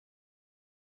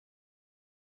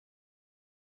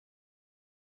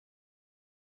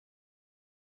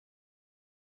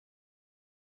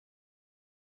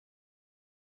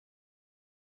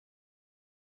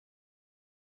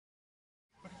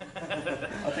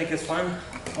think it's fine.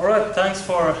 All right, thanks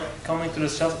for coming to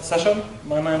this session.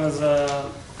 My name is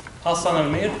Hassan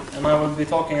Elmir, and I will be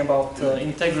talking about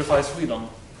Integrify Sweden,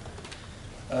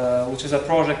 which is a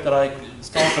project that I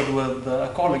started with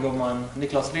a colleague of mine,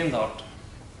 Niklas Lindhart.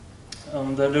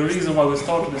 And the reason why we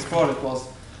started this project was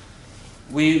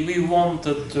we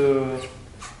wanted to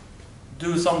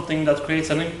do something that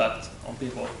creates an impact on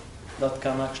people, that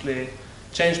can actually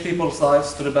change people's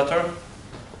lives to the better.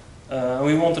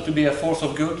 We wanted to be a force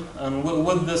of good, and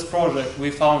with this project we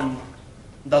found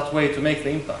that way to make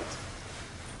the impact.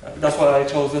 That's why I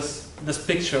chose this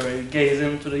picture. You gaze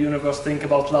into the universe, think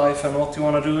about life and what you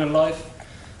want to do in life.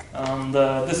 And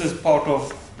this is part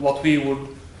of what we would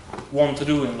want to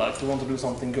do in life. We want to do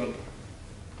something good.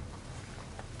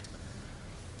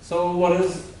 So what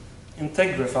is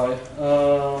Integrify?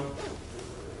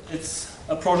 It's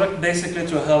a project basically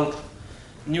to help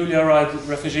newly arrived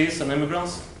refugees and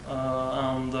immigrants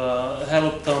and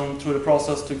help them through the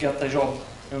process to get a job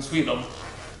in Sweden.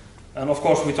 And of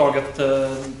course we target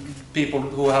people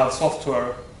who have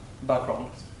software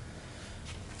background.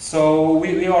 So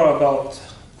we are about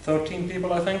 13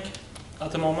 people, I think,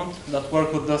 at the moment that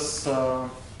work with this on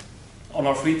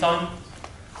our free time.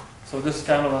 So this is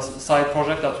kind of a side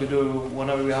project that we do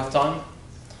whenever we have time.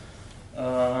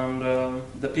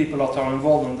 The people that are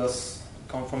involved in this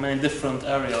come from many different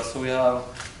areas. So we have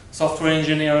software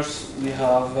engineers, we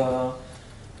have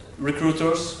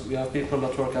recruiters, we have people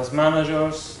that work as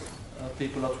managers,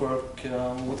 people that work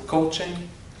with coaching,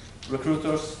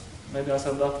 recruiters, maybe I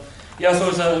said that. Yeah, so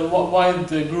it's a wide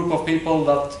group of people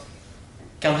that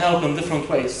can help in different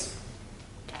ways.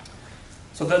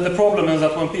 So the problem is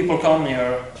that when people come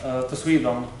here to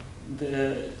Sweden,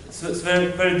 it's very,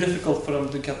 very difficult for them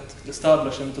to get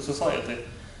established into society.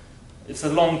 It's a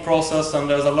long process, and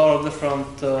there's a lot of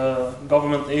different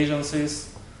government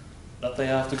agencies that they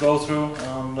have to go through,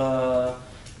 and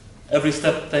every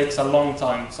step takes a long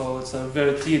time, so it's a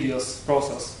very tedious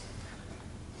process.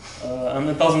 And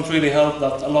it doesn't really help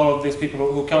that a lot of these people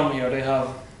who come here, they have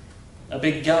a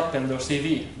big gap in their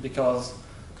CV, because,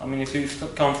 I mean, if you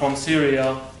come from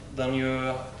Syria, then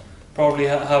you probably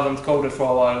haven't coded for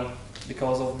a while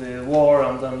because of the war,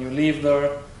 and then you leave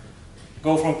there,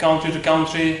 go from country to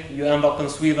country, you end up in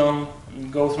Sweden,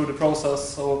 and go through the process.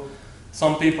 So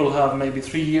some people have maybe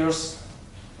 3 years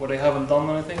where they haven't done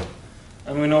anything.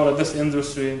 And we know that this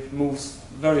industry moves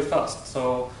very fast,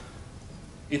 so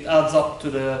it adds up to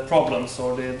the problems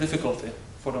or the difficulty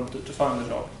for them to find a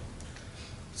job.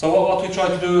 So what we try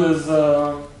to do is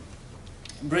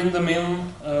bring them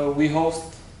in. We host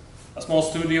a small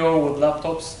studio with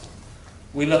laptops.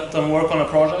 We let them work on a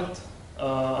project,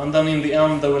 and then in the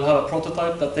end they will have a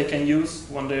prototype that they can use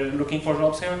when they're looking for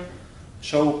jobs here.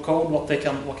 Show code what they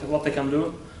can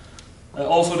do.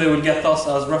 Also, they will get us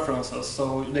as references,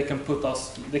 so they can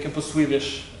put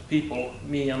Swedish people,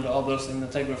 me and the others in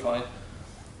Integrify,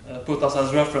 put us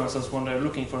as references when they're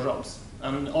looking for jobs.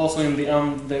 And also in the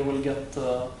end they will get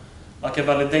like a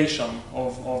validation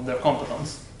of their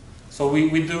competence. So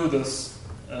we do this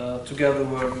together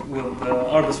with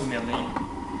Arbetsförmedlingen.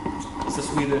 It's a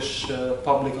Swedish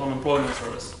public unemployment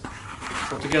service.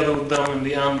 So together with them in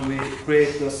the end we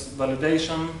create this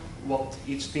validation, what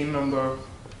each team member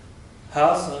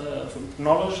has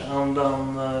knowledge,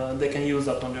 and they can use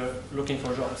that when they're looking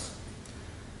for jobs.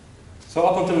 So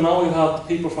up until now we've had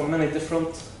people from many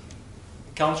different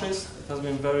countries. It has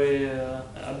been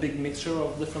a big mixture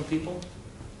of different people.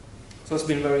 So it's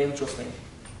been very interesting.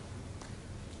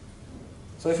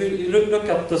 So if you look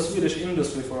at the Swedish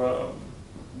industry for a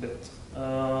bit,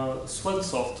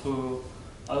 Swedsoft, who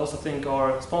I also think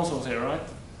are sponsors here, right?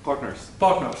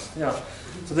 Partners, yeah.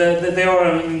 So they are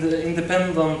an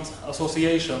independent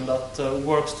association that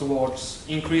works towards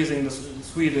increasing the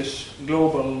Swedish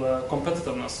global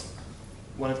competitiveness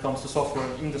when it comes to software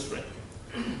industry.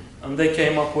 And they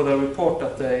came up with a report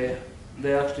that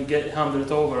they actually handed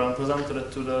it over and presented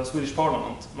it to the Swedish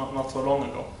Parliament not so long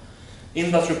ago.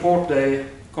 In that report they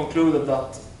concluded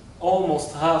that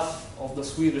almost half of the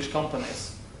Swedish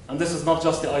companies, and this is not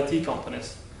just the IT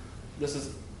companies, this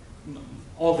is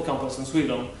all the companies in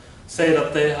Sweden, say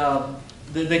that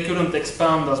they couldn't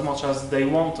expand as much as they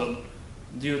wanted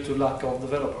due to lack of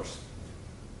developers.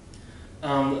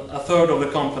 And a third of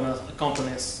the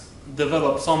companies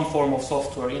develop some form of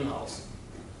software in-house.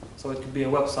 So it could be a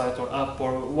website or app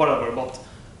or whatever, but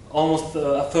almost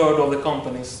a third of the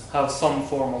companies have some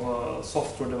form of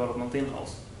software development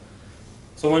in-house.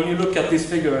 So when you look at these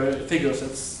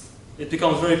figures, it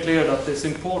becomes very clear that it's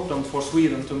important for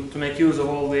Sweden to make use of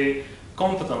all the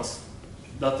competence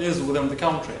that is within the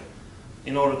country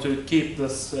in order to keep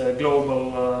this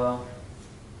global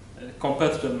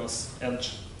competitiveness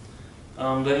edge.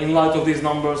 And in light of these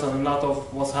numbers and in light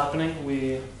of what's happening,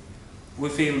 we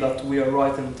feel that we are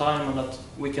right in time and that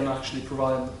we can actually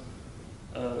provide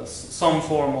some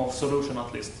form of solution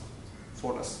at least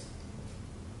for this.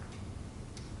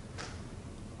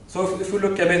 So if we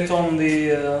look a bit on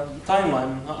the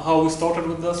timeline, how we started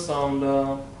with this and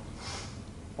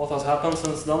what has happened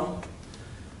since then.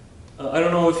 I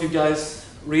don't know if you guys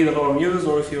read a lot of news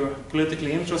or if you're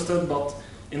politically interested, but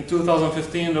in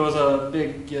 2015 there was a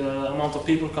big amount of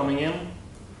people coming in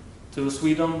to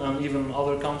Sweden and even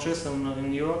other countries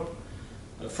in Europe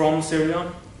from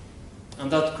Syria, and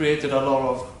that created a lot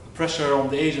of pressure on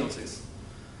the agencies.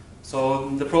 So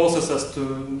the processes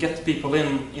to get people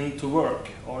into work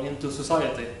or into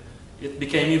society, it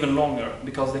became even longer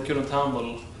because they couldn't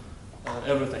handle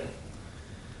everything.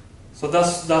 So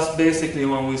that's basically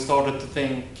when we started to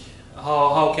think,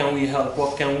 how can we help?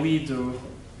 What can we do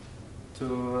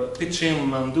to pitch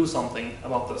in and do something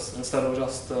about this instead of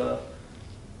just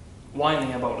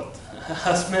whining about it,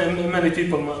 as many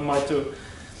people might do.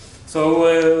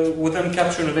 So within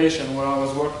Capture Innovation, where I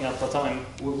was working at the time,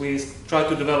 we tried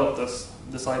to develop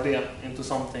this idea into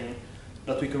something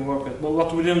that we can work with.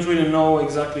 But we didn't really know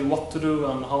exactly what to do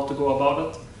and how to go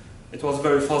about it. It was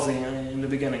very fuzzy in the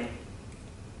beginning.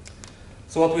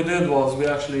 So what we did was we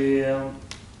actually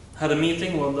had a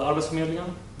meeting with the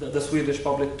Arbetsförmedlingen, the Swedish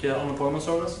Public Unemployment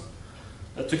Service,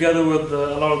 together with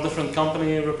a lot of different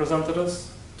company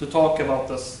representatives to talk about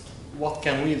this. What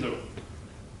can we do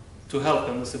to help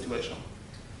in the situation?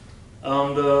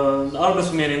 And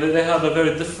Arbetsförmedlingen, they had a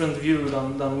very different view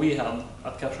than we had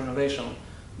at Capture Innovation.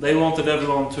 They wanted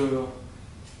everyone to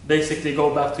basically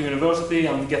go back to university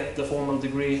and get the formal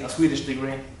degree, a Swedish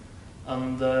degree,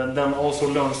 and then also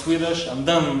learn Swedish and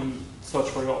then search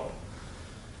for a job.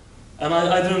 And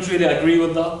I didn't really agree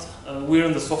with that. We're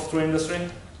in the software industry,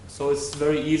 so it's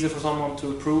very easy for someone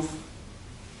to prove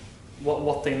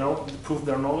what they know, to prove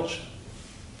their knowledge.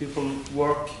 People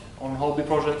work on hobby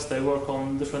projects, they work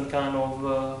on different kind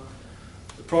of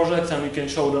projects, and you can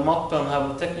show them up and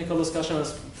have a technical discussion.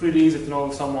 It's pretty easy to know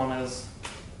if someone is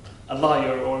a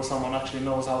liar or if someone actually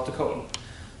knows how to code.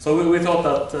 So we thought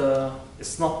that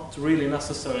it's not really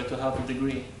necessary to have a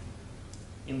degree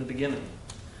in the beginning.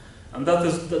 And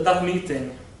that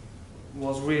meeting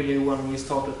was really when we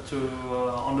started to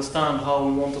understand how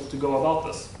we wanted to go about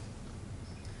this.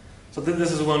 So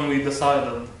this is when we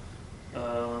decided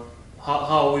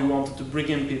how we wanted to bring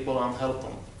in people and help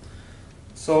them.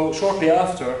 So shortly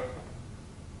after,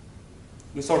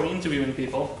 we started interviewing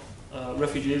people,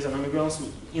 refugees and immigrants,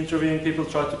 interviewing people,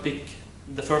 tried to pick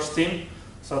the first team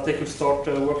so that they could start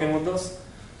working with us.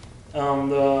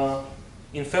 And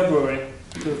in February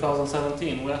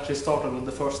 2017, we actually started with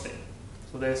the first team.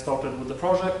 So they started with the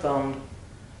project, and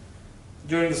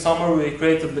during the summer we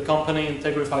created the company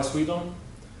Integrify Sweden.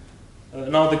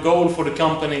 Now the goal for the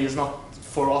company is not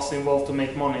for us involved to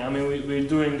make money. I mean, we're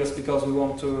doing this because we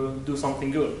want to do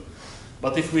something good.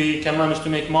 But if we can manage to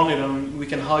make money, then we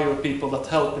can hire people that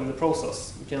help in the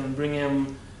process. We can bring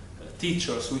in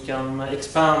teachers, we can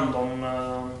expand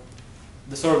on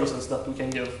the services that we can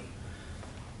give.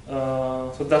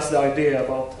 So that's the idea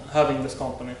about having this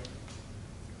company.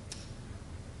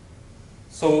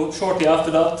 So shortly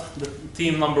after that, the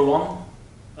team number one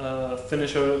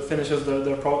finishes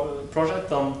their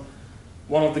project, and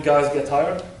one of the guys gets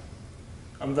hired.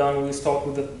 And then we start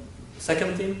with the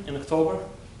second team in October.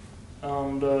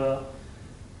 And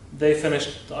they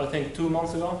finished, I think, 2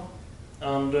 months ago.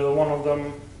 And one of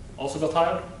them also got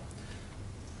hired.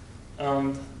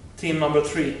 And team number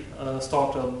 3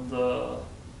 started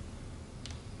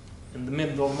in the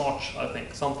middle of March, I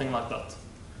think, something like that.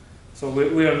 So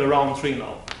we're in the round 3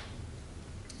 now.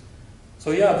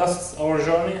 So yeah, that's our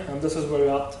journey, and this is where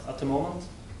we're at the moment.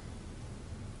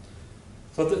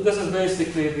 So this is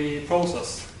basically the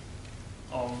process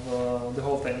of the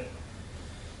whole thing.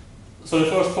 So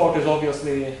the first part is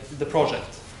obviously the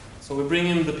project. So we bring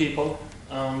in the people,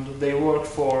 and they work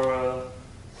for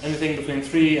anything between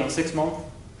 3 and 6 months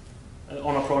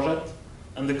on a project.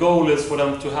 And the goal is for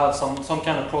them to have some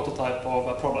kind of prototype of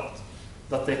a product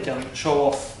that they can show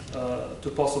off to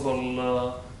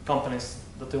possible companies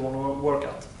that they want to work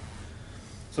at.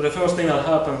 So the first thing that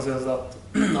happens is that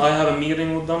I have a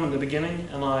meeting with them in the beginning,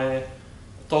 and I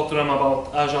talk to them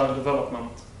about agile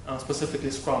development, and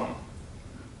specifically Scrum.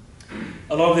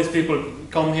 A lot of these people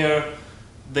come here,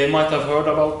 they might have heard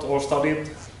about or studied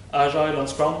Agile and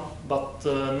Scrum, but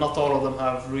not all of them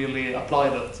have really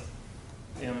applied it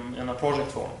in a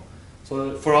project form.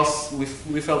 So for us,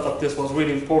 we felt that this was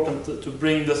really important to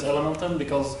bring this element in,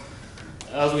 because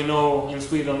as we know in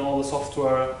Sweden, all the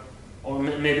software or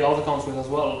maybe other countries as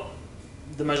well,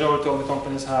 the majority of the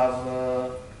companies have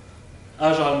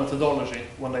agile methodology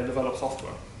when they develop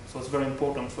software. So it's very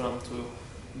important for them to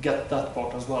get that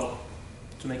part as well,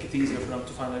 to make it easier for them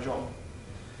to find a job.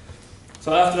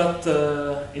 So after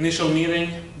that initial meeting,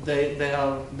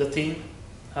 the team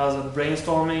has a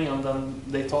brainstorming, and then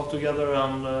they talk together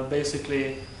and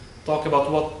basically talk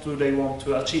about what do they want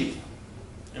to achieve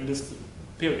in this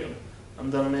period,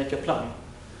 and then make a plan.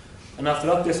 And after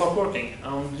that, they start working.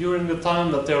 And during the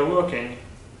time that they are working,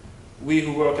 we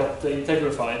who work at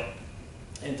Integrify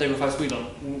Sweden,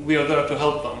 we are there to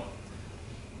help them.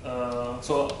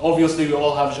 So obviously we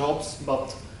all have jobs,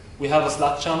 but we have a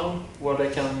Slack channel where they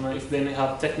can, if they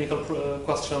have technical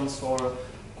questions or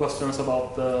questions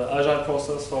about the agile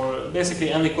process, or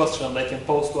basically any question, they can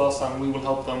post to us and we will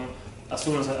help them as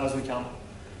soon as we can.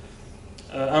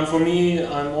 And for me,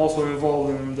 I'm also involved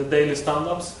in the daily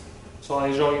stand-ups. So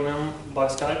I join in by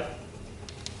Skype,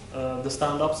 the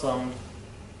stand-ups, and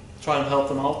try and help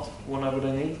them out whenever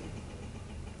they need.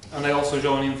 And I also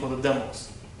join in for the demos.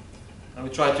 And we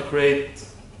try to create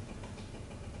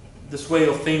this way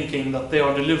of thinking that they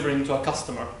are delivering to a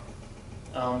customer,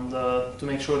 and to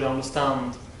make sure they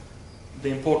understand the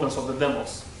importance of the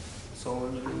demos. So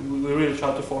we really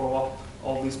try to follow up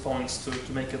all these points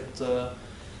to make it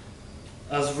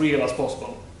as real as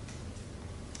possible.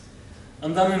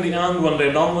 And then in the end, when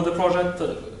they're done with the project,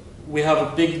 we have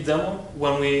a big demo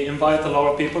when we invite a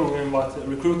lot of people. We invite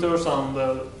recruiters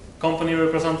and company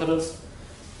representatives.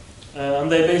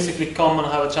 And they basically come and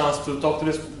have a chance to talk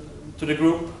to the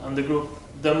group, and the group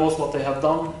demos what they have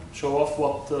done, show off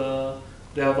what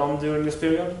they have done during this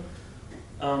period.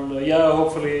 And yeah,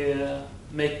 hopefully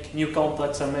make new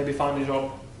contacts and maybe find a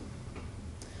job.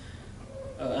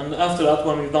 And after that,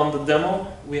 when we've done the demo,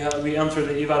 we enter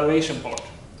the evaluation part.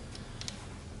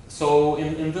 So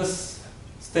in this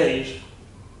stage,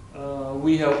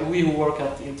 we who work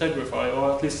at Integrify,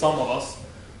 or at least some of us,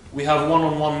 we have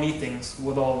one-on-one meetings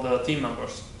with all the team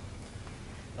members,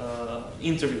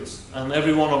 interviews, and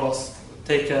every one of us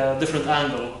take a different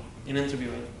angle in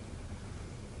interviewing.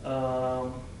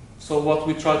 So what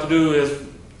we try to do is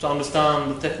to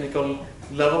understand the technical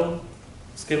level,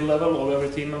 skill level of every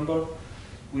team member.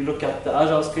 We look at the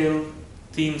agile skill,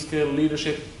 team skill,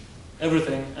 leadership,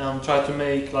 everything, and try to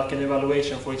make like an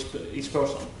evaluation for each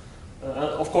person.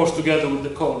 Of course, together with the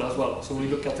code as well. So we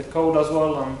look at the code as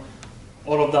well, and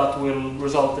all of that will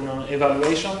result in an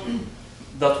evaluation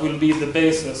that will be the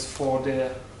basis for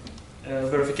the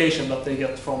verification that they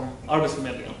get from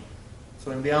Arbetsförmedlingen.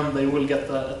 So in the end, they will get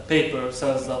a paper that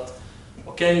says that,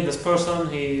 okay, this person,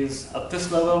 he is at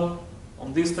this level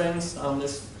on these things, and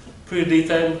it's pretty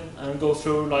detailed, and go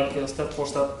through like step for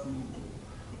step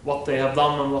what they have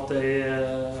done and what they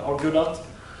are good at.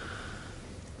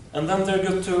 And then they're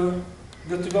good to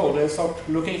go. They start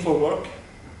looking for work.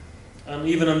 And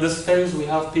even in this phase, we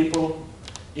have people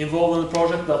involved in the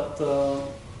project that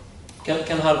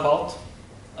can help out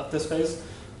at this phase.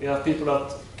 We have people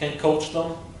that can coach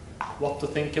them what to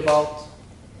think about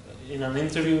in an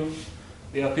interview.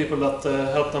 We have people that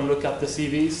help them look at the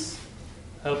CVs,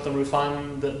 help them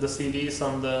refine the CVs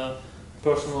and the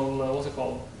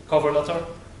personal, cover letter.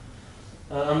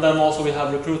 And then also we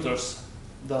have recruiters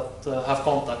that have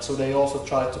contacts, so they also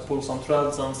try to pull some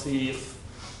threads and see if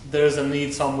there's a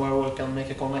need somewhere where we can make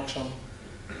a connection.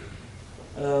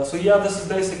 So yeah, this is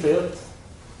basically it.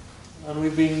 And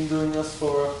we've been doing this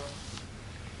for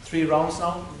 3 rounds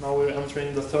now. Now we're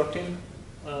entering the 13th.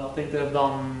 I think they've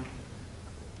done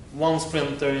 1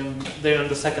 sprint, they're in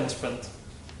the 2nd sprint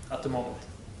at the moment.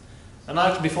 And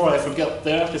actually, before I forget,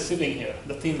 they're actually sitting here,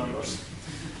 the team members.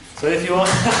 So if you want,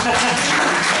 so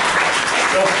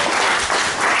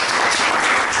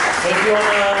if you want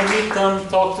to meet them,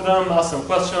 talk to them, ask them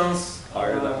questions,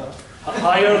 hire them,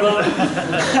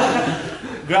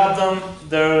 grab them.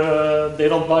 They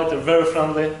don't bite. They're very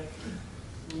friendly.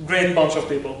 Great bunch of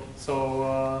people.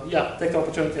 So yeah, take the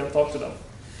opportunity and talk to them.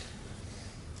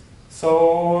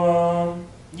 So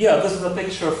yeah, this is a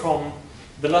picture from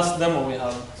the last demo we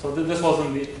had. So this was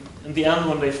in the end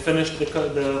when they finished the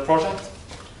project.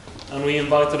 And we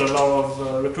invited a lot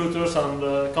of recruiters and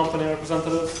company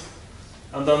representatives.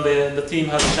 And then the team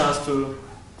had a chance to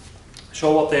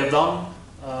show what they have done,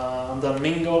 and then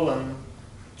mingle and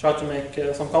try to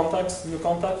make some contacts, new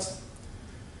contacts.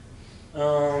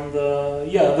 And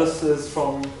yeah, this is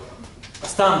from a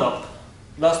stand-up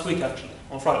last week actually,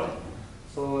 on Friday.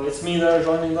 So it's me there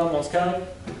joining them on Skype.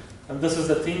 And this is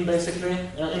the team basically.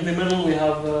 In the middle we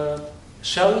have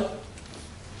Shell,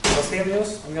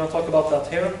 Vasilius. I'm going to talk about that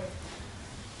here.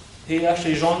 He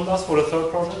actually joined us for the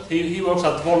 3rd project. He works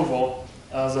at Volvo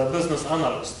as a business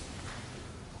analyst.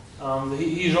 And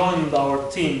he joined our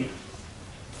team,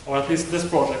 or at least this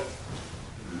project,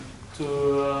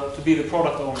 to be the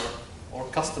product owner or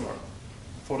customer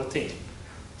for the team.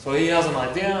 So he has an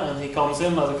idea and he comes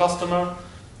in as a customer,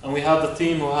 and we have the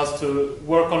team who has to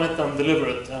work on it and deliver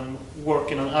it and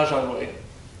work in an agile way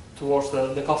towards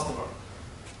the customer.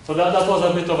 So that was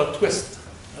a bit of a twist,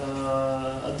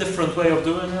 a different way of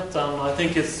doing it, and I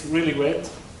think it's really great.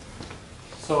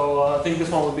 So I think this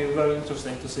one will be very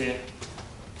interesting to see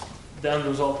the end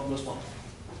result of this one.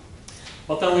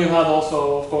 But then we had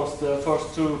also, of course, the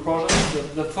first two projects.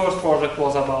 The first project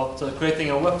was about creating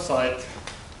a website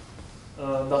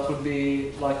that would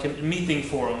be like a meeting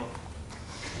forum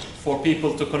for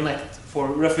people to connect, for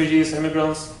refugees,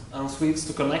 immigrants, and Swedes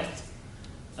to connect.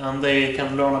 And they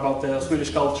can learn about the Swedish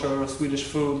culture, Swedish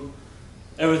food,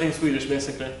 everything Swedish,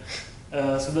 basically.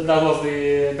 So that was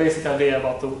the basic idea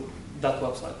about that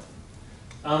website.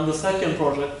 And the second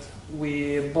project,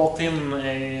 we bought in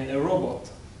a robot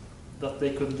that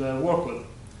they could work with.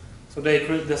 So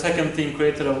the second team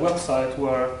created a website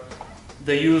where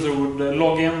the user would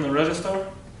log in and register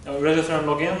and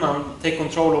log in and take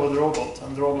control over the robot,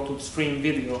 and the robot would stream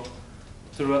video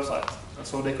to the website. And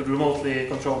so they could remotely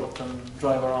control it and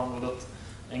drive around with it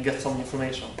and get some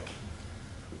information.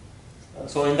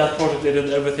 So in that project they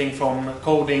did everything from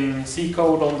coding C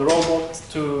code on the robot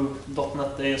to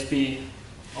 .NET ASP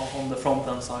on the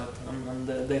front-end side and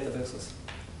the databases.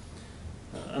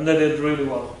 And they did really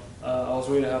well. I was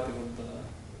really happy with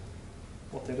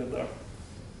what they did there.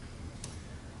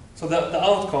 So the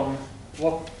outcome,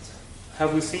 what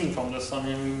have we seen from this? I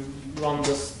mean, we run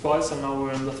this twice and now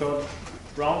we're in the third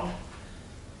round.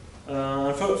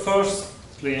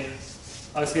 Firstly,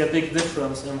 I see a big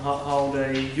difference in how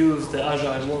they use the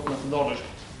agile work methodology.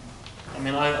 I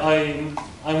mean,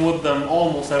 I'm with them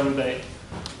almost every day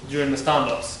during the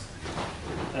stand-ups.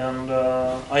 And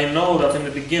I know that in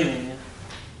the beginning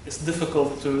it's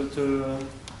difficult to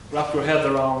wrap your head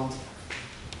around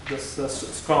this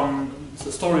Scrum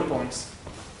story points.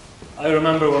 I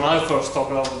remember when I first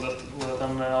talked about it with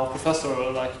and our professor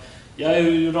was like, yeah,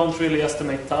 you don't really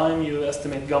estimate time, you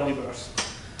estimate gummy bears.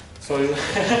 So you,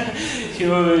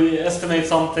 you estimate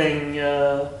something,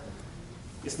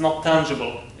 it's not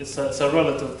tangible, it's a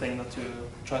relative thing that you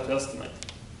try to estimate.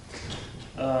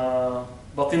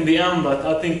 But in the end,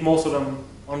 I think most of them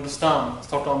start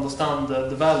to understand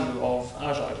the value of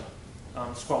Agile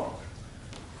and Scrum.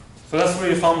 So that's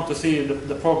really fun to see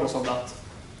the progress of that,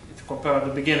 if you compare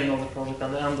the beginning of the project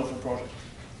and the end of the project.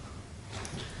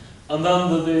 And then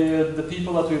the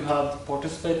people that we've had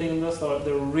participating in this,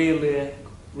 they're really,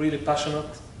 really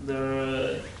passionate,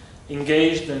 they're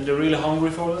engaged, and they're really hungry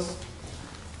for this.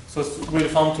 So it's really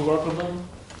fun to work with them.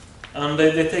 And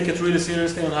they take it really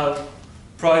seriously and have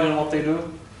pride in what they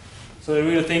do. So they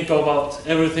really think about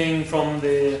everything from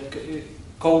the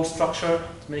code structure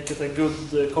to make it a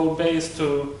good code base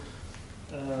to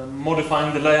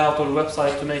modifying the layout of the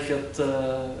website to make it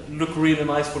look really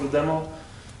nice for the demo.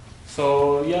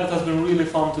 So yeah, it has been really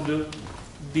fun to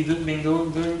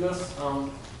doing this.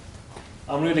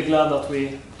 I'm really glad that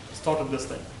we started this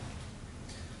thing.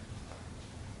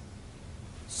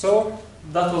 So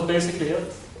that was basically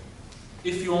it.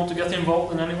 If you want to get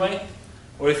involved in any way,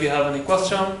 or if you have any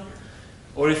question,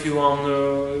 or if you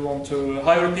want to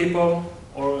hire people,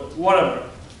 or whatever,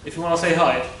 if you want to say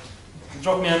hi,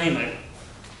 drop me an email.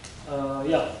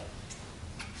 Yeah.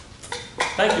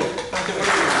 Thank you. Thank you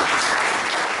very much.